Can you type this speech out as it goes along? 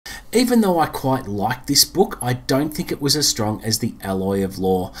Even though I quite like this book, I don't think it was as strong as The Alloy of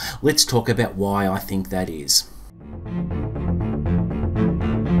Law. Let's talk about why I think that is.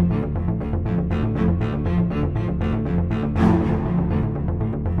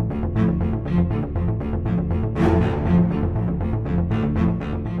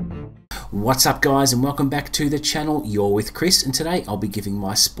 What's up guys, and welcome back to the channel. You're with Chris, and today I'll be giving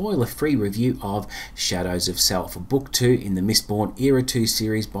my spoiler-free review of Shadows of Self, Book 2 in the Mistborn Era 2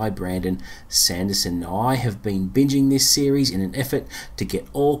 series by Brandon Sanderson. Now, I have been binging this series in an effort to get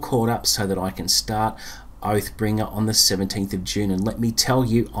all caught up so that I can start Oathbringer on the 17th of June, and let me tell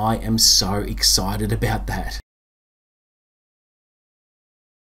you, I am so excited about that.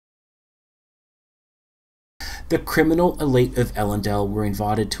 The criminal elite of Ellendale were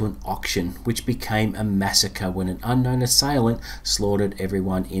invited to an auction, which became a massacre when an unknown assailant slaughtered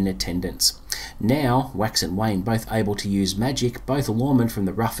everyone in attendance. Now, Wax and Wayne, both able to use magic, both lawmen from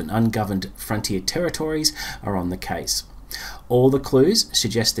the rough and ungoverned frontier territories, are on the case. All the clues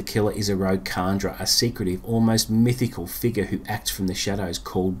suggest the killer is a rogue Kandra, a secretive, almost mythical figure who acts from the shadows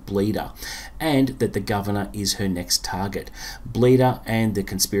called Bleeder, and that the governor is her next target. Bleeder and the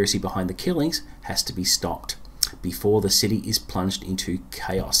conspiracy behind the killings has to be stopped before the city is plunged into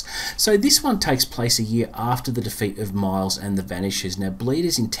chaos. So this one takes place a year after the defeat of Miles and the Vanishers. Now,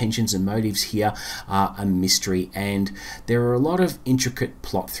 Bleeder's intentions and motives here are a mystery, and there are a lot of intricate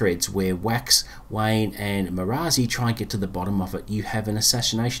plot threads where Wax, Wayne and Marazi try and get to the bottom of it. You have an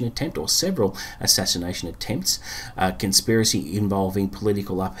assassination attempt, or several assassination attempts, a conspiracy involving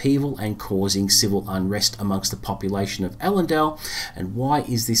political upheaval and causing civil unrest amongst the population of Ellendale. And why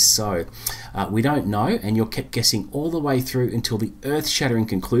is this so? We don't know, and you're kept guessing all the way through until the earth-shattering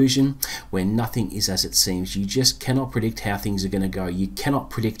conclusion where nothing is as it seems. You just cannot predict how things are going to go. You cannot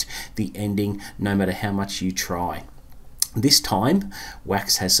predict the ending no matter how much you try. This time,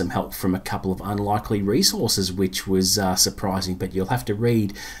 Wax has some help from a couple of unlikely resources, which was surprising, but you'll have to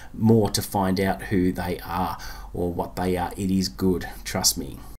read more to find out who they are or what they are. It is good, trust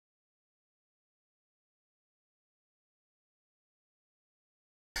me.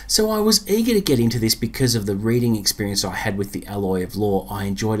 So I was eager to get into this because of the reading experience I had with The Alloy of Law. I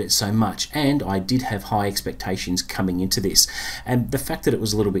enjoyed it so much, and I did have high expectations coming into this. And the fact that it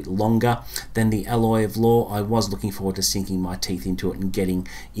was a little bit longer than The Alloy of Law, I was looking forward to sinking my teeth into it and getting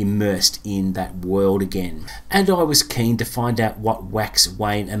immersed in that world again. And I was keen to find out what Wax,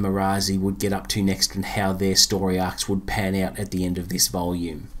 Wayne and Marazi would get up to next and how their story arcs would pan out at the end of this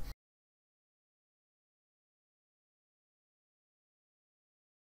volume.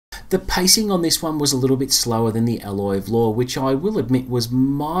 The pacing on this one was a little bit slower than The Alloy of Law, which I will admit was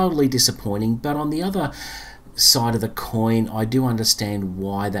mildly disappointing, but on the other side of the coin, I do understand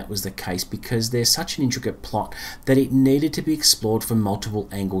why that was the case, because there's such an intricate plot that it needed to be explored from multiple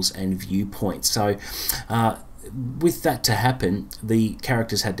angles and viewpoints. So with that to happen, the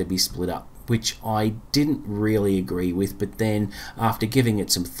characters had to be split up, which I didn't really agree with, but then after giving it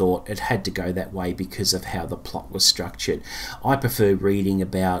some thought, it had to go that way because of how the plot was structured. I prefer reading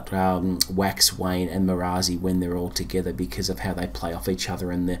about Wax, Wayne and Marazi when they're all together because of how they play off each other,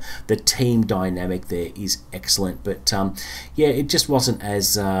 and the team dynamic there is excellent. But yeah, it just wasn't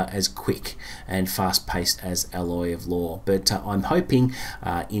as quick and fast-paced as Alloy of Law. But I'm hoping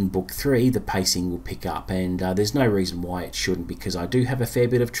in Book 3 the pacing will pick up, and there's no reason why it shouldn't, because I do have a fair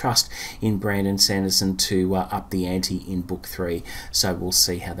bit of trust in Brandon Sanderson to up the ante in Book 3, so we'll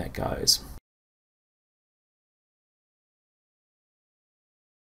see how that goes.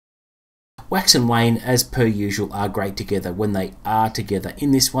 Wax and Wayne, as per usual, are great together when they are together.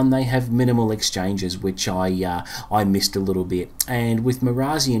 In this one, they have minimal exchanges, which I missed a little bit. And with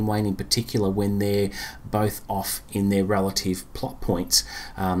Marazi and Wayne in particular, when they're both off in their relative plot points,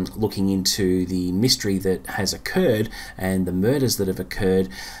 looking into the mystery that has occurred and the murders that have occurred,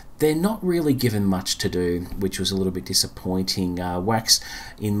 they're not really given much to do, which was a little bit disappointing. Wax,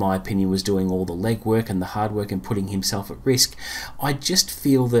 in my opinion, was doing all the legwork and the hard work and putting himself at risk. I just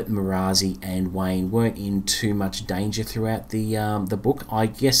feel that Marazi and Wayne weren't in too much danger throughout the book. I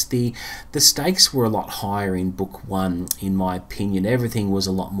guess the stakes were a lot higher in Book 1, in my opinion. Everything was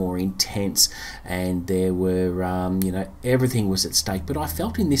a lot more intense, and there were, you know, everything was at stake. But I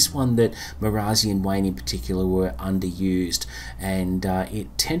felt in this one that Marazi and Wayne in particular were underused, and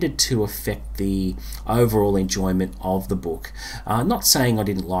it tended to affect the overall enjoyment of the book. Not saying I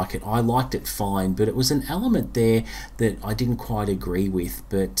didn't like it, I liked it fine, but it was an element there that I didn't quite agree with.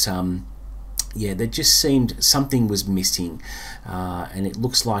 But yeah, there just seemed something was missing, and it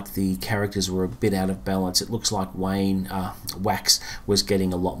looks like the characters were a bit out of balance. It looks like Wax was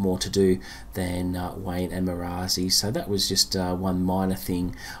getting a lot more to do than Wayne and Marazi, so that was just one minor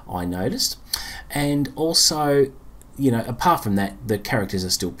thing I noticed. And also, you know, apart from that, the characters are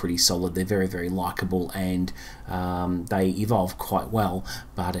still pretty solid. They're very, very likable, and they evolve quite well,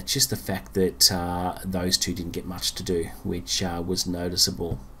 but it's just the fact that those two didn't get much to do, which was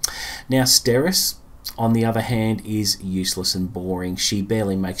noticeable. Now, Steris, on the other hand, is useless and boring. She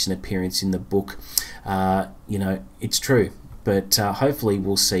barely makes an appearance in the book. You know, it's true, but hopefully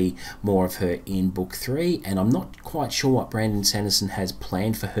we'll see more of her in book 3, and I'm not quite sure what Brandon Sanderson has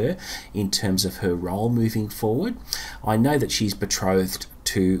planned for her in terms of her role moving forward. I know that she's betrothed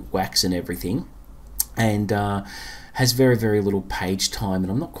to Wax and everything, and has very, very little page time, and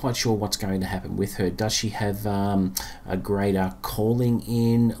I'm not quite sure what's going to happen with her. Does she have a greater calling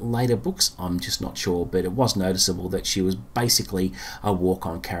in later books? I'm just not sure, but it was noticeable that she was basically a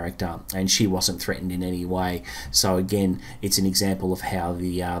walk-on character, and she wasn't threatened in any way. So again, it's an example of how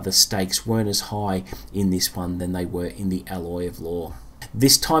the stakes weren't as high in this one than they were in the Alloy of Law.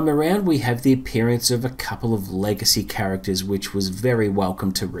 This time around, we have the appearance of a couple of legacy characters, which was very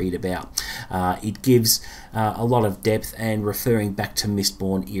welcome to read about. It gives a lot of depth, and referring back to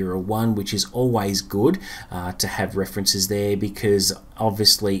Mistborn Era 1, which is always good to have references there, because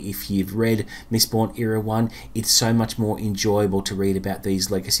obviously if you've read Mistborn Era 1, it's so much more enjoyable to read about these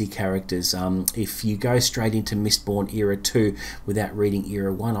legacy characters. If you go straight into Mistborn Era 2 without reading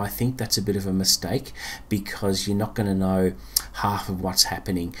Era 1, I think that's a bit of a mistake, because you're not going to know half of what's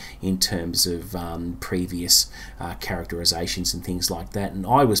happening in terms of previous characterizations and things like that. And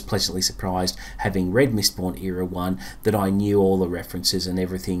I was pleasantly surprised, having read Mistborn Era 1, that I knew all the references and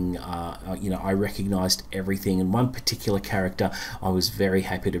everything. You know, I recognized everything, and one particular character I was very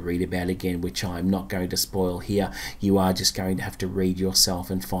happy to read about again, which I'm not going to spoil here. You are just going to have to read yourself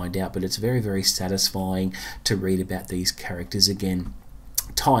and find out, but it's very, very satisfying to read about these characters again,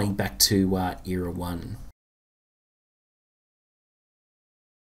 tying back to Era 1.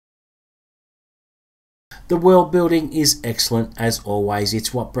 The world building is excellent as always.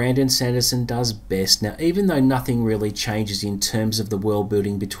 It's what Brandon Sanderson does best. Now, even though nothing really changes in terms of the world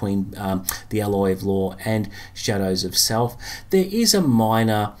building between the Alloy of Law and Shadows of Self, there is a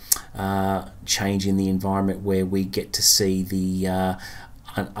minor change in the environment where we get to see the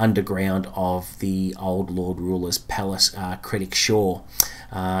underground of the old Lord Ruler's palace, Critic Shore.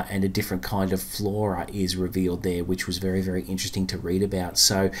 And a different kind of flora is revealed there, which was very, very interesting to read about.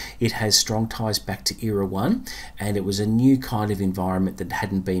 So it has strong ties back to Era 1, and it was a new kind of environment that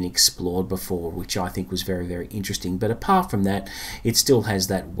hadn't been explored before, which I think was very, very interesting. But apart from that, it still has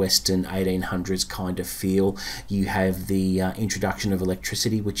that Western 1800s kind of feel. You have the introduction of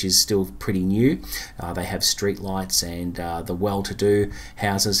electricity, which is still pretty new. They have street lights, and the well-to-do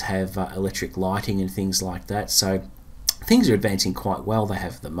houses have electric lighting and things like that. So things are advancing quite well. They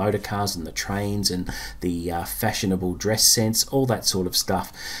have the motor cars and the trains and the fashionable dress sense, all that sort of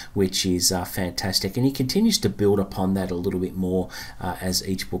stuff, which is fantastic. And he continues to build upon that a little bit more as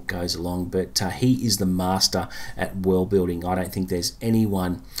each book goes along. But he is the master at world building. I don't think there's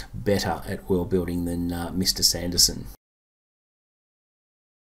anyone better at world building than Mr. Sanderson.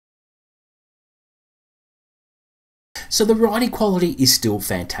 So the writing quality is still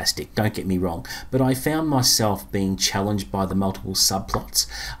fantastic, don't get me wrong, but I found myself being challenged by the multiple subplots.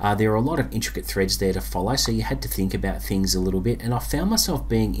 There are a lot of intricate threads there to follow, so you had to think about things a little bit, and I found myself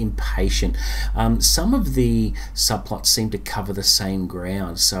being impatient. Some of the subplots seem to cover the same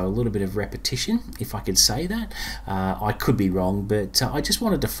ground, so a little bit of repetition, if I could say that. I could be wrong, but I just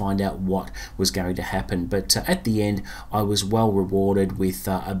wanted to find out what was going to happen. But at the end, I was well rewarded with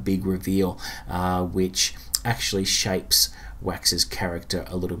a big reveal, which actually shapes Wax's character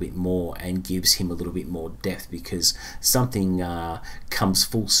a little bit more and gives him a little bit more depth, because something comes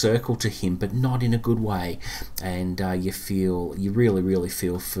full circle to him, but not in a good way, and you really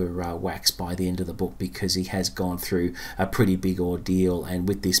feel for Wax by the end of the book, because he has gone through a pretty big ordeal, and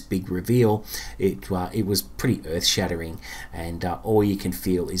with this big reveal, it was pretty earth-shattering, and all you can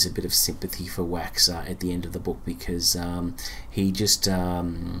feel is a bit of sympathy for Wax at the end of the book, because he just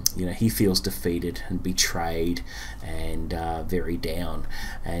he feels defeated and betrayed and very down,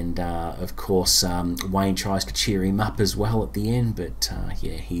 and of course Wayne tries to cheer him up as well at the end, but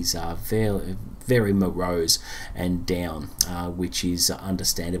yeah, he's very morose and down, which is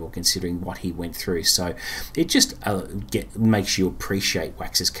understandable considering what he went through. So it just makes you appreciate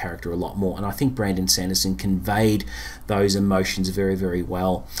Wax's character a lot more, and I think Brandon Sanderson conveyed those emotions very, very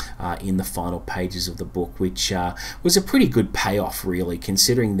well in the final pages of the book, which was a pretty good payoff, really,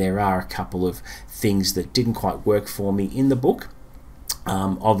 considering there are a couple of things that didn't quite work for me in the book.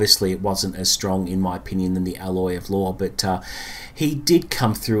 Obviously it wasn't as strong in my opinion than the Alloy of Law, but he did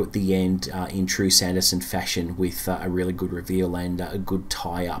come through at the end in true Sanderson fashion with a really good reveal and a good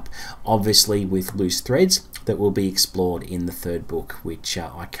tie-up, obviously with loose threads that will be explored in the third book, which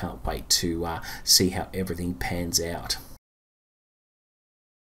I can't wait to see how everything pans out.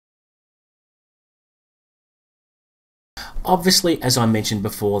 Obviously, as I mentioned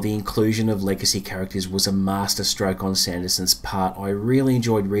before, the inclusion of legacy characters was a masterstroke on Sanderson's part. I really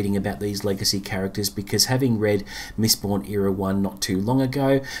enjoyed reading about these legacy characters because, having read Mistborn Era 1 not too long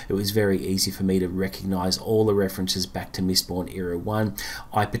ago, it was very easy for me to recognise all the references back to Mistborn Era 1.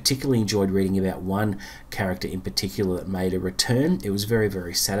 I particularly enjoyed reading about one character in particular that made a return. It was very,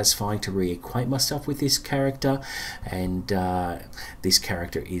 very satisfying to reacquaint myself with this character, and this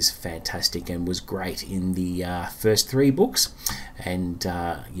character is fantastic and was great in the first 3 books. And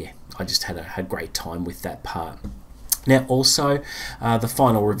yeah, I just had a great time with that part. Now also, the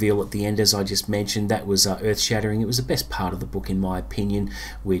final reveal at the end, as I just mentioned, that was earth-shattering. It was the best part of the book in my opinion,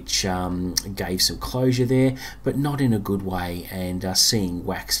 which gave some closure there, but not in a good way, and seeing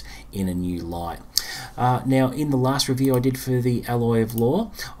Wax in a new light. Now, in the last review I did for the Alloy of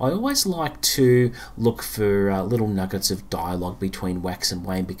Law, I always like to look for little nuggets of dialogue between Wax and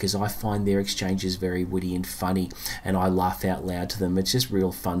Wayne, because I find their exchanges very witty and funny, and I laugh out loud to them. It's just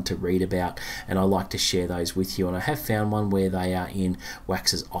real fun to read about, and I like to share those with you. And I have found one where they are in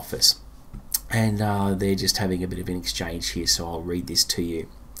Wax's office, and they're just having a bit of an exchange here, so I'll read this to you.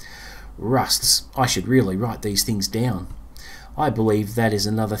 Rusts, I should really write these things down. I believe that is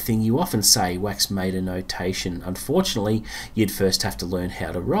another thing you often say, Wax made a notation. Unfortunately, you'd first have to learn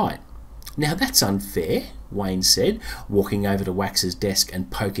how to write. Now that's unfair, Wayne said, walking over to Wax's desk and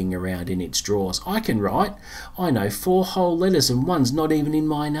poking around in its drawers. I can write. I know 4 whole letters and one's not even in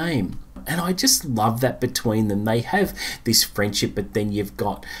my name. And I just love that between them. They have this friendship, but then you've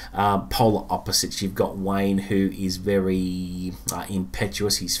got polar opposites. You've got Wayne, who is very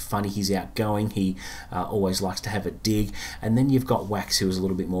impetuous. He's funny, he's outgoing, he always likes to have a dig. And then you've got Wax, who is a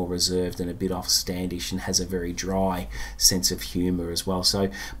little bit more reserved and a bit offstandish and has a very dry sense of humour as well.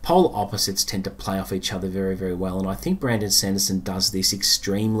 So polar opposites tend to play off each other very, very well. And I think Brandon Sanderson does this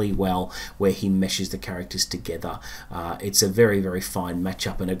extremely well, where he meshes the characters together. It's a very, very fine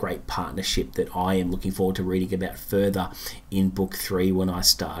matchup and a great partnership that I am looking forward to reading about further in book 3 when I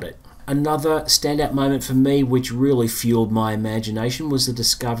start it. Another standout moment for me, which really fueled my imagination, was the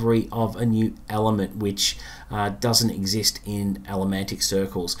discovery of a new element which doesn't exist in Allomantic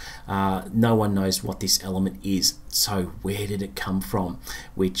circles. No one knows what this element is, so where did it come from?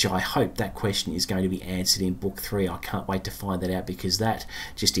 Which I hope that question is going to be answered in book 3. I can't wait to find that out, because that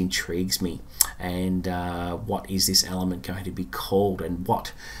just intrigues me. And what is this element going to be called, and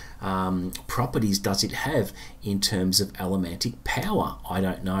what properties does it have in terms of Allomantic power? I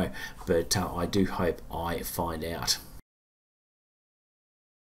don't know, but I do hope I find out.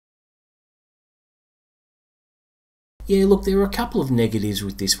 Yeah, look, there are a couple of negatives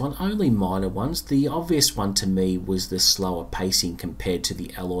with this one, only minor ones. The obvious one to me was the slower pacing compared to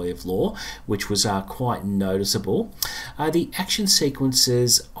the Alloy of Law, which was quite noticeable. The action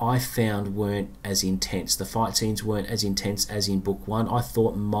sequences I found weren't as intense. The fight scenes weren't as intense as in book 1. I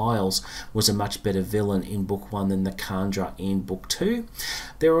thought Miles was a much better villain in book 1 than the Kandra in book 2.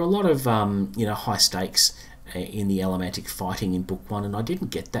 There were a lot of high stakes in the Allomantic fighting in book 1, and I didn't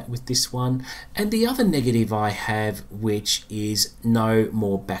get that with this one. And the other negative I have, which is no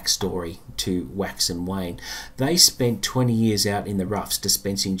more backstory to Wax and Wayne. They spent 20 years out in the roughs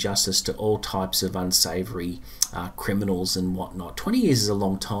dispensing justice to all types of unsavoury criminals and whatnot. 20 years is a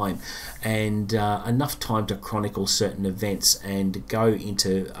long time, and enough time to chronicle certain events and go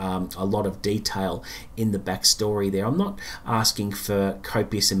into a lot of detail in the backstory there. I'm not asking for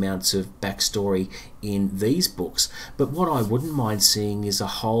copious amounts of backstory in these books, but what I wouldn't mind seeing is a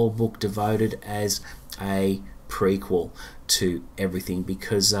whole book devoted as a prequel to everything,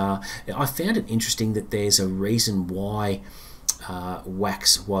 because I found it interesting that there's a reason why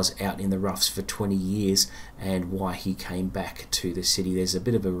Wax was out in the roughs for 20 years and why he came back to the city. There's a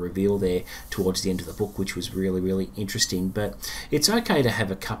bit of a reveal there towards the end of the book, which was really, really interesting. But it's okay to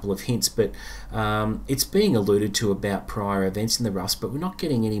have a couple of hints, but it's being alluded to about prior events in the roughs, but we're not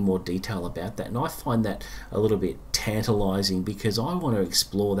getting any more detail about that, and I find that a little bit tantalising because I want to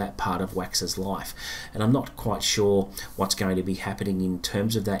explore that part of Wax's life, and I'm not quite sure what's going to be happening in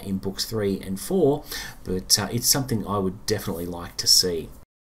terms of that in books 3 and 4, but it's something I would definitely like to see.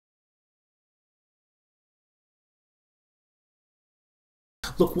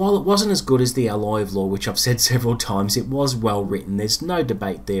 Look, while it wasn't as good as The Alloy of Law, which I've said several times, it was well written. There's no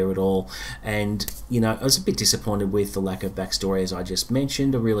debate there at all. And, you know, I was a bit disappointed with the lack of backstory, as I just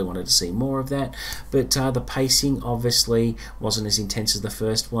mentioned. I really wanted to see more of that. But the pacing, obviously, wasn't as intense as the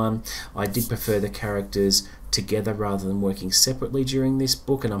first one. I did prefer the characters together rather than working separately during this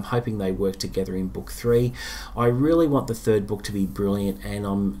book, and I'm hoping they work together in book 3. I really want the third book to be brilliant, and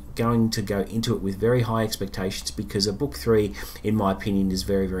I'm going to go into it with very high expectations because a book 3, in my opinion, is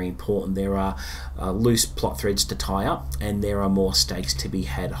very, very important. There are loose plot threads to tie up, and there are more stakes to be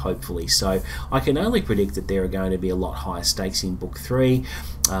had, hopefully. So I can only predict that there are going to be a lot higher stakes in book 3,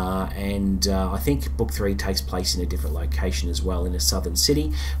 and I think book 3 takes place in a different location as well, in a southern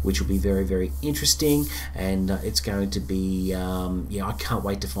city, which will be very, very interesting. And it's going to be, yeah, I can't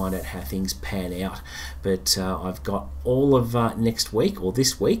wait to find out how things pan out. But I've got all of next week, or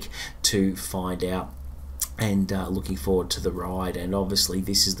this week, to find out, and looking forward to the ride. And obviously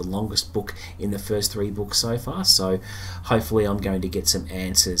this is the longest book in the first 3 books so far, so hopefully I'm going to get some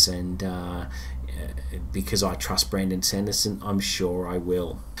answers, and because I trust Brandon Sanderson, I'm sure I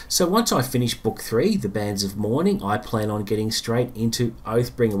will. So once I finish book 3, The Bands of Mourning, I plan on getting straight into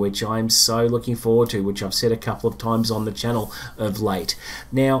Oathbringer, which I'm so looking forward to, which I've said a couple of times on the channel of late.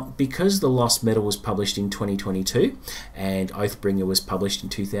 Now, because The Lost Metal was published in 2022 and Oathbringer was published in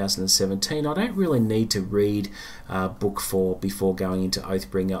 2017, I don't really need to read book 4 before going into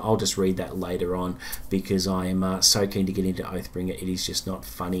Oathbringer. I'll just read that later on because I am so keen to get into Oathbringer, it is just not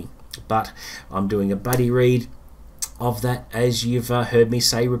funny. But I'm doing a buddy read of that, as you've heard me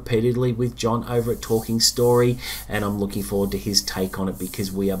say repeatedly, with John over at Talking Story, and I'm looking forward to his take on it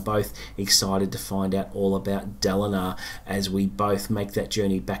because we are both excited to find out all about Dalinar as we both make that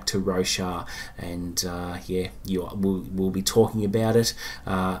journey back to Roshar. And yeah, we'll be talking about it.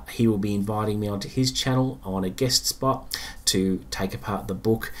 He will be inviting me onto his channel on a guest spot to take apart the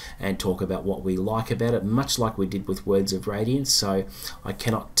book and talk about what we like about it, much like we did with Words of Radiance. So I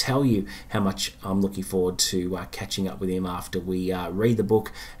cannot tell you how much I'm looking forward to catching up with him after we read the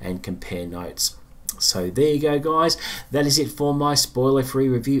book and compare notes. So there you go, guys. That is it for my spoiler-free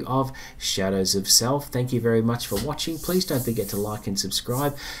review of Shadows of Self. Thank you very much for watching. Please don't forget to like and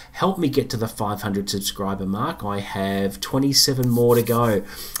subscribe. Help me get to the 500 subscriber mark. I have 27 more to go,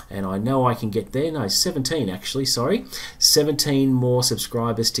 and I know I can get there. No, 17 actually, sorry. 17 more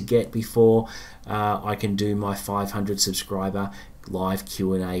subscribers to get before I can do my 500 subscriber live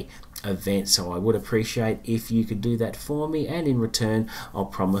Q&A event. So I would appreciate if you could do that for me, and in return I'll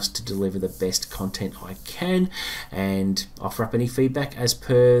promise to deliver the best content I can and offer up any feedback as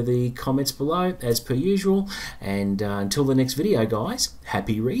per the comments below, as per usual. And until the next video, guys,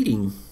 happy reading.